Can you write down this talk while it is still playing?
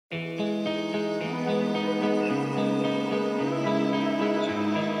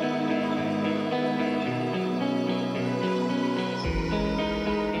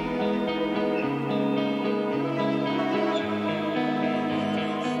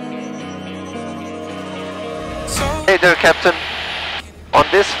Hey there, Captain. On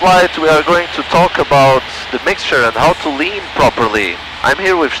this flight we are going to talk about the mixture and how to lean properly. I'm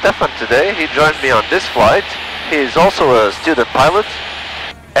here with Stefan today. He joined me on this flight. He is also a student pilot.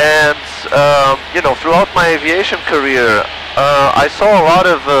 And, you know, throughout my aviation career, I saw a lot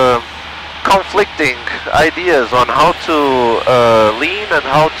of conflicting ideas on how to lean and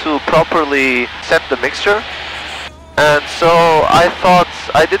how to properly set the mixture. And so I thought,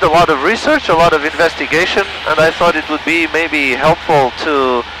 I did a lot of research, a lot of investigation, and I thought it would be maybe helpful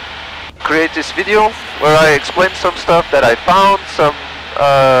to create this video where I explain some stuff that I found, some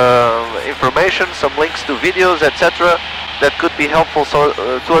information, some links to videos, etc. that could be helpful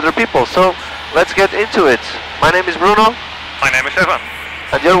to other people. So let's get into it. My name is Bruno. My name is Stefan.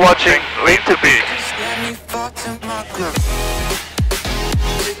 And you're watching Lean to Peak.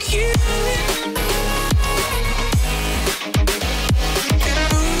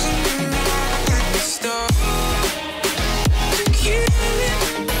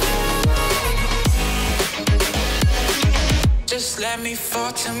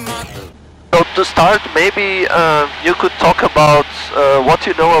 So to start, maybe you could talk about what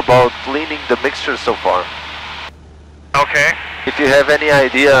you know about leaning the mixture so far. Okay. If you have any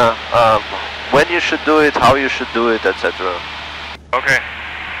idea when you should do it, how you should do it, etc. Okay.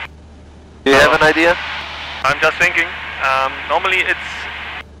 Do you have an idea? I'm just thinking. Normally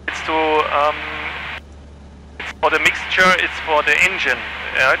it's to it's for the mixture. It's for the engine,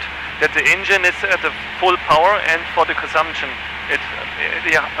 right? That the engine is at the full power, and for the consumption,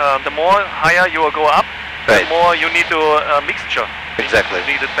 the more higher you go up, right, the more you need to mixture. Exactly.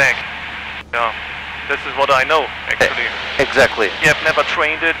 You need it back. Yeah. This is what I know, actually. Exactly. We have never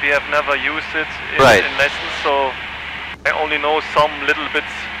trained it, we have never used it in lessons, so I only know some little bits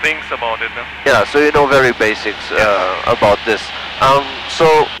things about it. No? Yeah, so you know very basics about this.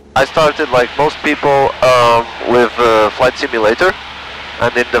 So I started, like most people, with Flight Simulator.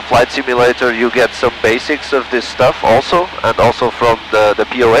 And in the Flight Simulator you get some basics of this stuff also, and also from the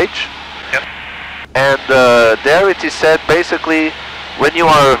POH. Yep. And there it is said basically, when you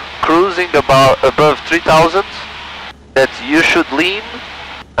are cruising above 3000, that you should lean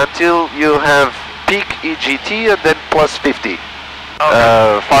until you have peak EGT and then plus 50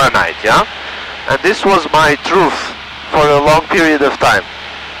 Fahrenheit, yeah? And this was my truth for a long period of time.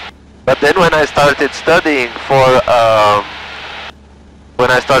 But then when I started studying for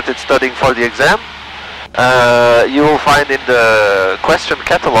the exam, you will find in the question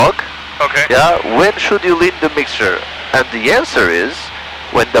catalog, when should you lean the mixture? And the answer is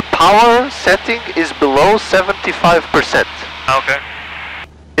when the power setting is below 75%. Okay.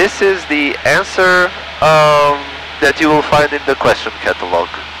 This is the answer that you will find in the question catalog.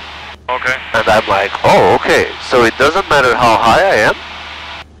 Okay. And I'm like, oh, okay. So it doesn't matter how high I am.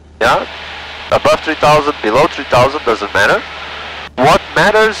 Yeah. Above 3000, below 3000, doesn't matter. What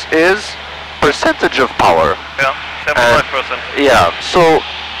matters is percentage of power. Yeah, 75%. Yeah, so,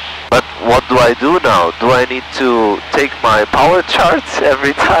 but what do I do now? Do I need to take my power charts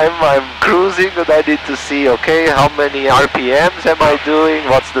every time I'm cruising, and I need to see, okay, how many RPMs am I doing?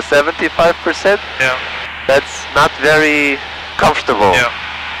 What's the 75%? Yeah. That's not very comfortable. Yeah.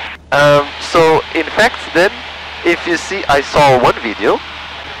 So, in fact, then, if you see, I saw one video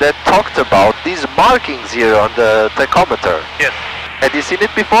that talked about these markings here on the tachometer. Yes. Had you seen it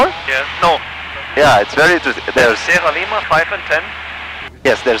before? Yes. No. Yeah, it's very interesting. There's Sierra Lima 5 and 10.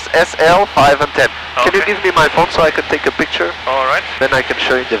 Yes, there's SL, 5 and 10. Okay. Can you give me my phone so I can take a picture? Alright. Then I can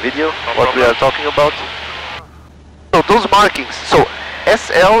show you in the video what we problem. are talking about. So those markings, so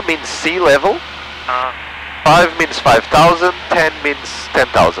SL means sea level, 5 means 5,000, 10 means 10,000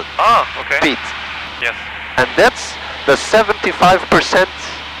 okay. feet. Yes. And that's the 75%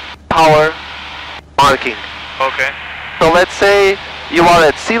 power marking. Okay. So let's say you are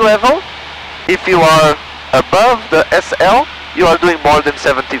at sea level. If you are above the SL, you are doing more than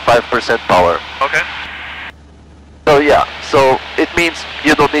 75% power. Okay. So yeah, so it means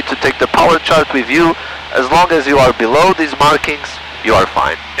you don't need to take the power chart with you. As long as you are below these markings, you are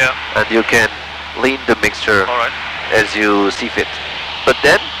fine. Yeah. And you can lean the mixture as you see fit. But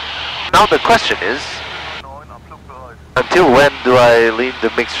then, now the question is, until when do I lean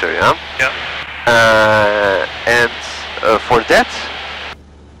the mixture, yeah? Yeah. And for that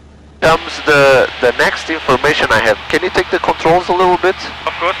comes the next information I have. Can you take the controls a little bit?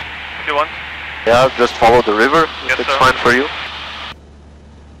 Of course, if you want. Yeah, just follow the river. Yes, It's sir. fine for you.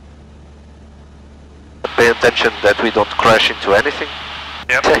 Pay attention that we don't crash into anything.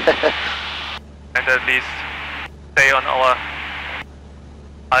 Yep. And at least stay on our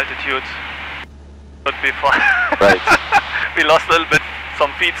altitude. Would be fine. Right. We lost a little bit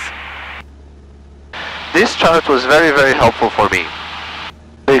some feet. this chart was very, very helpful for me.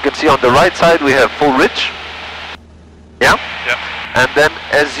 So you can see on the right side we have full rich. Yeah? Yep. And then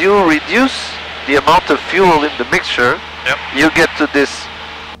as you reduce the amount of fuel in the mixture, yep, you get to this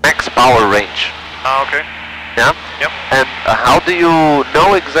max power range. Ah, okay. Yeah? Yep. And how do you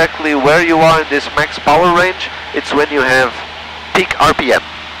know exactly where you are in this max power range? It's when you have peak RPM.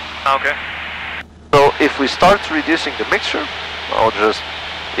 Ah, okay. So if we start reducing the mixture, I'll just,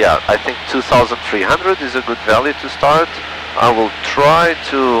 yeah, I think 2300 is a good value to start. I will try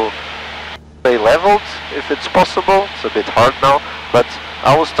to stay leveled if it's possible. It's a bit hard now, but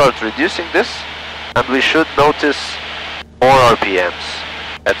I will start reducing this and we should notice more RPMs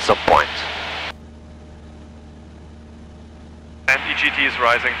at some point. And EGT is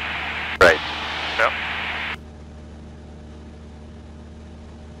rising. Right. Yeah.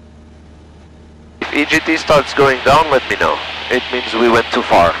 If EGT starts going down, let me know. It means we went too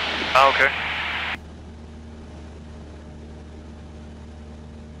far. Ah, okay.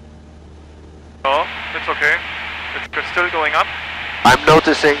 Oh, it's okay. It's still going up. I'm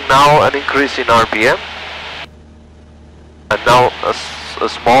noticing now an increase in RPM. And now a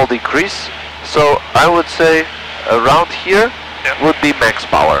small decrease. So I would say around here would be max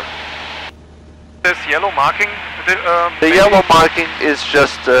power. This yellow marking? The yellow marking is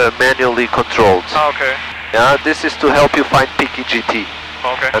just manually controlled. Ah, okay. Yeah, this is to help you find peak EGT.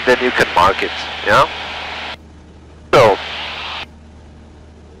 Okay. And then you can mark it. Yeah. So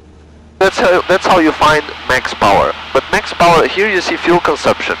that's how you find max power. But max power, here you see fuel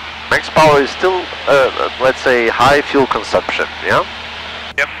consumption. Max power is still let's say high fuel consumption. Yeah.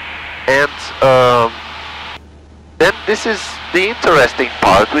 Yep. And then this is the interesting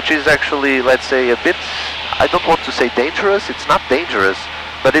part, which is actually, let's say, a bit, I don't want to say dangerous, it's not dangerous,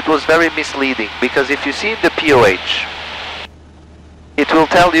 but it was very misleading, because if you see in the POH, it will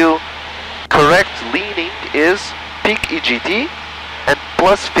tell you correct leaning is peak EGT and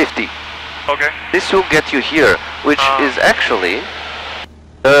plus 50. Okay. This will get you here, which is actually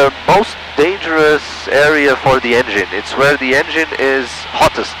the most dangerous area for the engine. It's where the engine is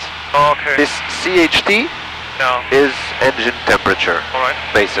hottest. Okay. This CHT is engine temperature,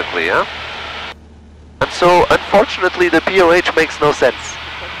 basically, yeah? And so, unfortunately, the POH makes no sense.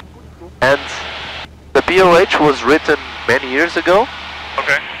 And the POH was written many years ago.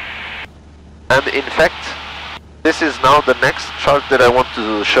 Okay. And in fact, this is now the next chart that I want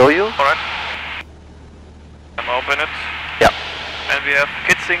to show you. Alright. I'm open it. Yeah. And we have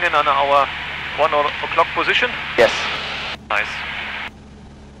kids singing on our 1 o'clock position. Yes. Nice.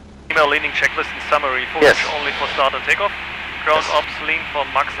 Email leaning checklist in summary. Full Yes. reach only for start and takeoff. Ground ops lean for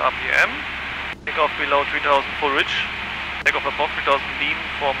max RPM. Takeoff below 3000 full reach. Takeoff above 3000 lean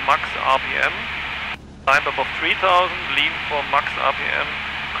for max RPM. Climb above 3000 lean for max RPM.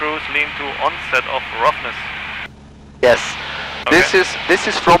 Cruise lean to onset of roughness. Yes. Okay. This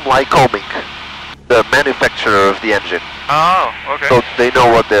is from Lycoming, the manufacturer of the engine. Ah, okay. So they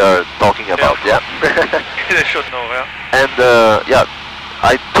know what they are talking about, yeah? They should know, yeah. And yeah,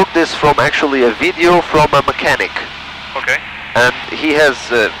 I took this from actually a video from a mechanic. Okay. And he has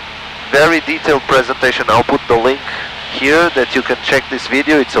a very detailed presentation. I'll put the link here that you can check this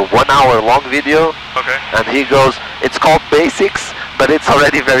video. It's a 1 hour long video. Okay. And he goes, it's called basics, but it's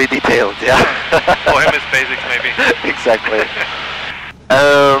already very detailed, yeah? For him it's basics maybe. Exactly.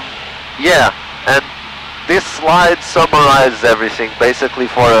 Yeah, and this slide summarizes everything. Basically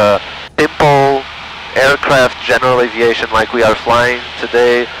for a simple aircraft, general aviation like we are flying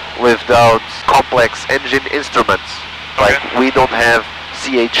today, without complex engine instruments. Okay. Like we don't have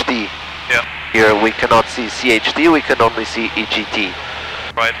CHT. Yeah. Here we cannot see CHT, we can only see EGT.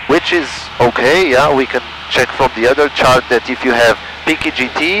 Right. Which is okay, yeah, we can check from the other chart that if you have peak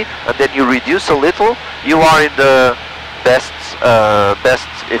EGT and then you reduce a little, you are in the best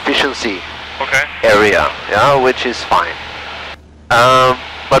efficiency area, yeah, which is fine.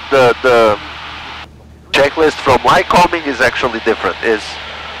 But the checklist from Lycoming is actually different. Is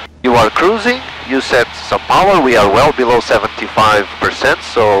you are cruising, you set some power, we are well below 75%,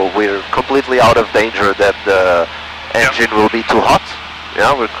 so we're completely out of danger that the engine will be too hot.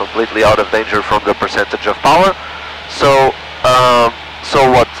 Yeah, we're completely out of danger from the percentage of power. So,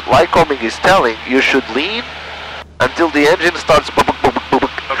 so what Lycoming is telling, you should lean until the engine starts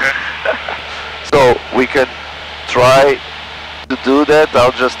Okay. So we can try to do that.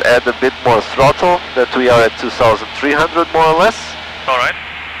 I'll just add a bit more throttle, that we are at 2300 more or less. Alright.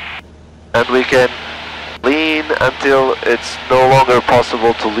 And we can lean until it's no longer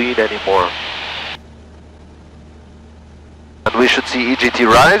possible to lean anymore. And we should see EGT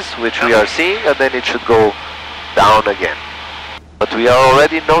rise, which we are seeing, and then it should go down again. But we are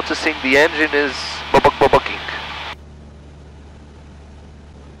already noticing the engine is bucking.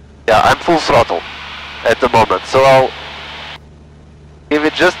 Yeah, I'm full throttle at the moment, so I'll give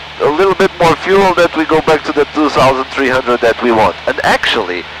it just a little bit more fuel that we go back to the 2300 that we want. And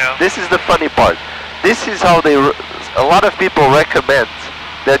actually, this is the funny part. This is how a lot of people recommend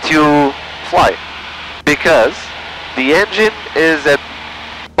that you fly, because the engine is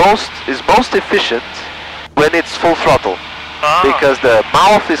most efficient when it's full throttle, because the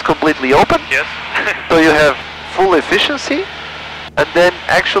mouth is completely open. Yes. So you have full efficiency, and then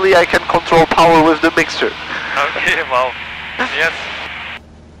actually I can control power with the mixer. Okay, wow. Yes.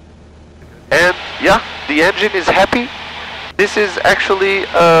 And yeah, the engine is happy. This is actually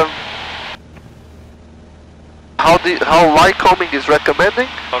how Lycoming is recommending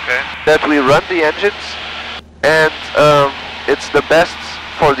that we run the engines, and it's the best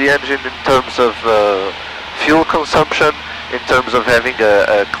for the engine in terms of fuel consumption, in terms of having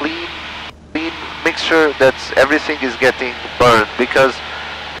a clean mixture, that everything is getting burned. Because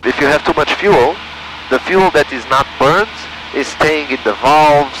if you have too much fuel, the fuel that is not burned is staying in the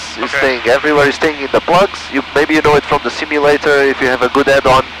valves, is staying everywhere, is staying in the plugs. Maybe you know it from the simulator. If you have a good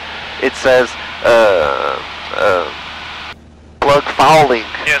add-on, it says plug fouling.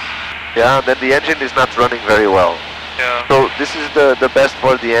 Yes. Yeah, then the engine is not running very well. Yeah. So this is the best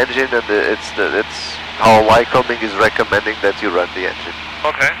for the engine, and it's how Lycoming is recommending that you run the engine.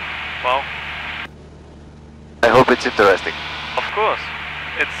 Okay. Wow. I hope it's interesting. Of course.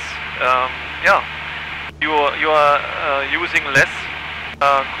 It's yeah. You are using less.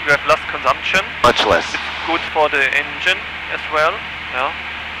 You have less consumption. Much less. It's good for the engine as well. Yeah.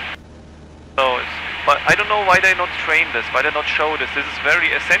 So it's. But I don't know why they not train this. Why they not show this? This is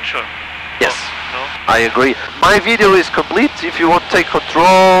very essential. Yes. No? I agree. My video is complete. If you want to take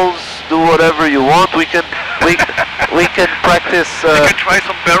controls, do whatever you want. We can we can practice. We can try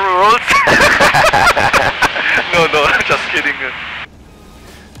some barrel rolls. No, just kidding.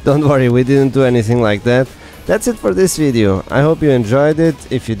 Don't worry, we didn't do anything like that. That's it for this video. I hope you enjoyed it.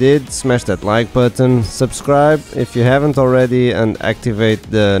 If you did, smash that like button, subscribe if you haven't already, and activate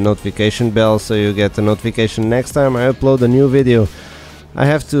the notification bell so you get a notification next time I upload a new video. I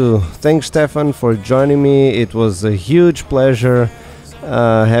have to thank Stefan for joining me. It was a huge pleasure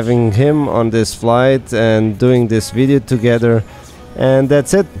having him on this flight and doing this video together. And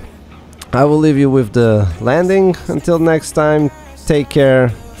that's it. I will leave you with the landing. Until next time, take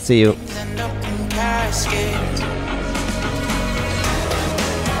care. See you.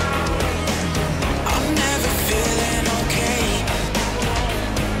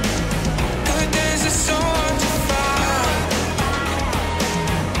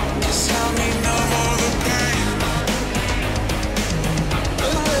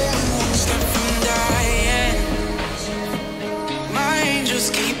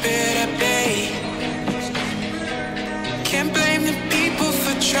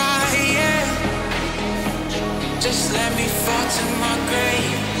 Just let me fall to my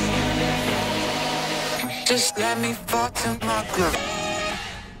grave. Just let me fall to my grave.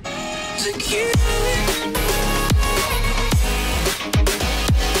 To you.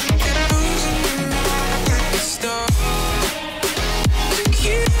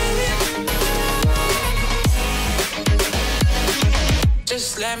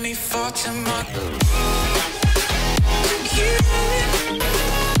 Just let me fall to my grave.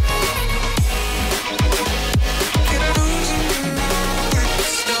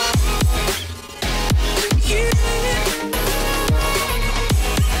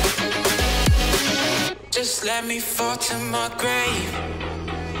 Just let me fall to my grave.